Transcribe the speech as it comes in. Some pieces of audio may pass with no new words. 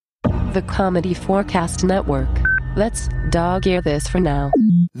the Comedy Forecast Network. Let's dog-ear this for now.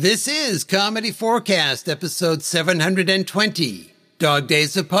 This is Comedy Forecast, episode 720, Dog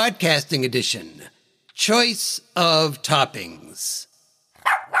Days of Podcasting Edition. Choice of Toppings.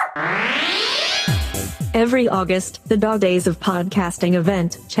 Every August, the Dog Days of Podcasting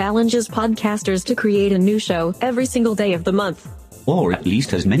event challenges podcasters to create a new show every single day of the month. Or at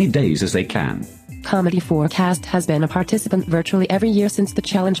least as many days as they can. Comedy Forecast has been a participant virtually every year since the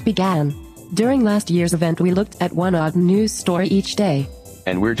challenge began. During last year's event, we looked at one odd news story each day.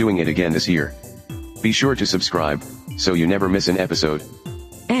 And we're doing it again this year. Be sure to subscribe, so you never miss an episode.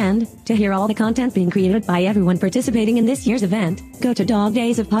 And, to hear all the content being created by everyone participating in this year's event, go to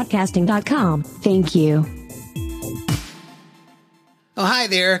dogdaysofpodcasting.com. Thank you. Oh, hi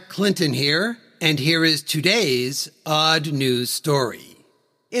there, Clinton here, and here is today's odd news story.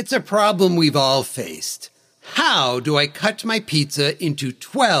 It's a problem we've all faced. How do I cut my pizza into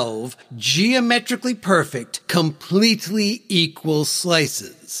 12 geometrically perfect, completely equal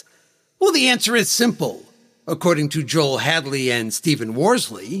slices? Well, the answer is simple. According to Joel Hadley and Stephen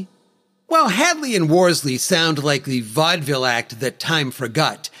Worsley, while Hadley and Worsley sound like the vaudeville act that time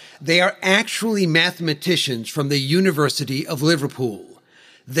forgot, they are actually mathematicians from the University of Liverpool.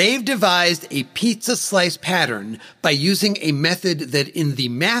 They've devised a pizza slice pattern by using a method that in the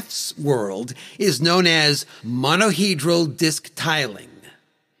maths world is known as monohedral disk tiling.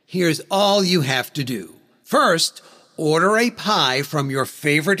 Here's all you have to do. First, order a pie from your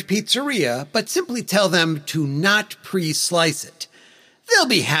favorite pizzeria, but simply tell them to not pre-slice it. They'll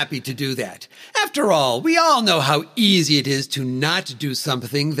be happy to do that. After all, we all know how easy it is to not do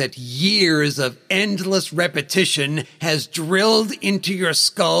something that years of endless repetition has drilled into your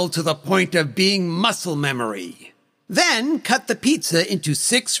skull to the point of being muscle memory. Then cut the pizza into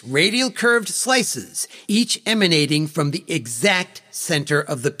 6 radial curved slices, each emanating from the exact center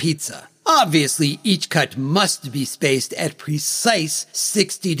of the pizza. Obviously, each cut must be spaced at precise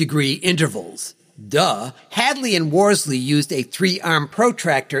 60-degree intervals. Duh. Hadley and Worsley used a 3-arm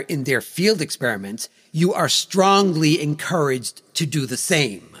protractor in their field experiments. You are strongly encouraged to do the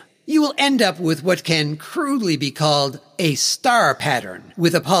same. You will end up with what can crudely be called a star pattern,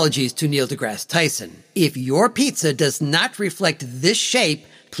 with apologies to Neil deGrasse Tyson. If your pizza does not reflect this shape,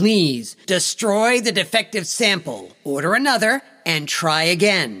 please destroy the defective sample, order another, and try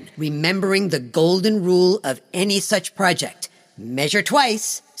again, remembering the golden rule of any such project. Measure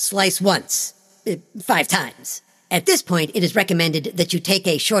twice, slice once. 5 times. At this point, it is recommended that you take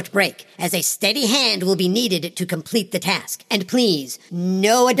a short break, as a steady hand will be needed to complete the task. And please,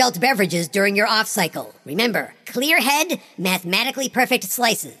 no adult beverages during your off cycle. Remember, clear head, mathematically perfect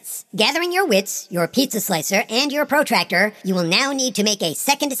slices. Gathering your wits, your pizza slicer, and your protractor, you will now need to make a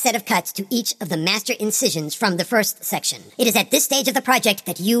second set of cuts to each of the master incisions from the first section. It is at this stage of the project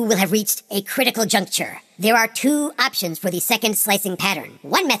that you will have reached a critical juncture. There are 2 options for the second slicing pattern.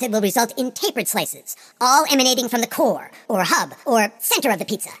 One method will result in tapered slices, all emanating from the core, or hub, or center of the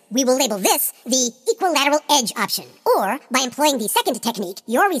pizza. We will label this the equilateral edge option. Or, by employing the second technique,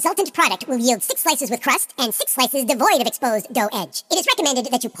 your resultant product will yield 6 slices with crust and 6 slices devoid of exposed dough edge. It is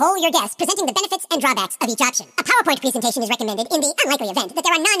recommended that you poll your guests, presenting the benefits and drawbacks of each option. A PowerPoint presentation is recommended in the unlikely event that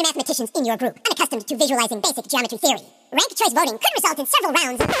there are non-mathematicians in your group, unaccustomed to visualizing basic geometry theory. Ranked choice voting could result in several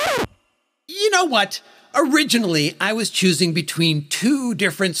rounds of... You know what? Originally, I was choosing between 2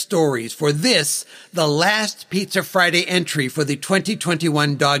 different stories for this, the last Pizza Friday entry for the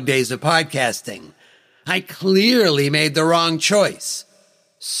 2021 Dog Days of Podcasting. I clearly made the wrong choice.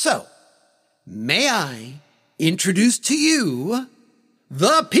 So, may I introduce to you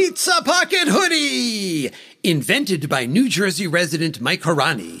the Pizza Pocket Hoodie! Invented by New Jersey resident Mike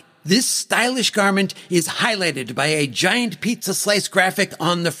Horani, this stylish garment is highlighted by a giant pizza slice graphic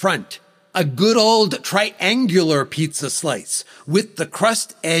on the front. A good old triangular pizza slice with the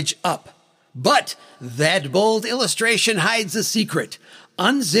crust edge up. But that bold illustration hides a secret.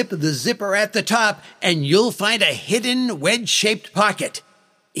 Unzip the zipper at the top and you'll find a hidden wedge-shaped pocket.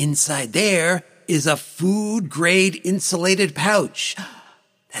 Inside there is a food-grade insulated pouch.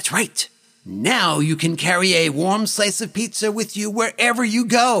 That's right. Now you can carry a warm slice of pizza with you wherever you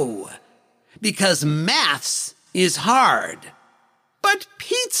go. Because maths is hard. But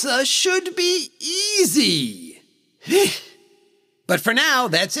pizza should be easy. But for now,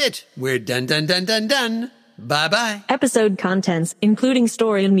 that's it. We're done. Bye-bye. Episode contents, including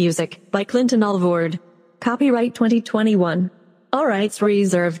story and music, by Clinton Alvord. Copyright 2021. All rights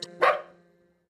reserved.